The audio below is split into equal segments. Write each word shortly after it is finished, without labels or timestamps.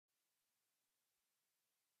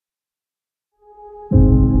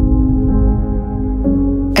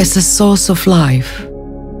As a source of life,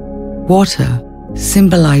 water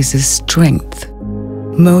symbolizes strength,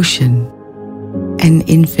 motion, and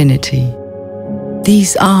infinity.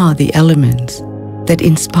 These are the elements that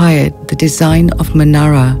inspired the design of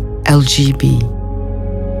Menara LGB.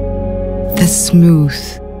 The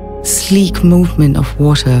smooth, sleek movement of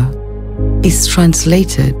water is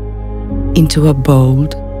translated into a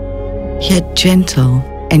bold, yet gentle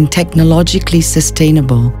and technologically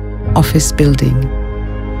sustainable office building.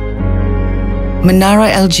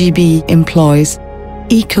 Menara LGB employs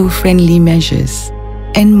eco-friendly measures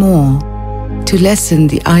and more to lessen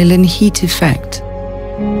the island heat effect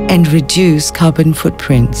and reduce carbon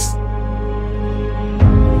footprints.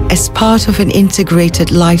 As part of an integrated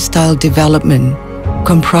lifestyle development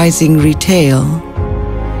comprising retail,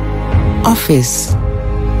 office,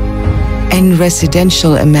 and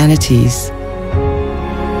residential amenities,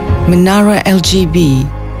 Menara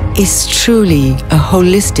LGB is truly a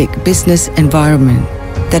holistic business environment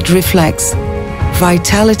that reflects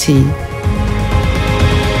vitality,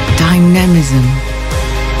 dynamism,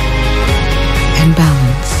 and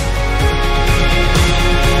balance.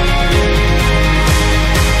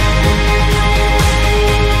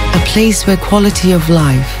 A place where quality of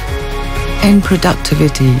life and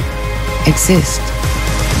productivity exist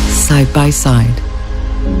side by side.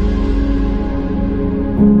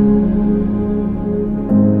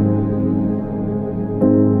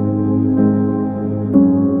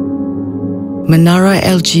 Menara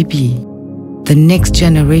LGB, the next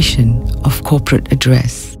generation of corporate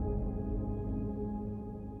address.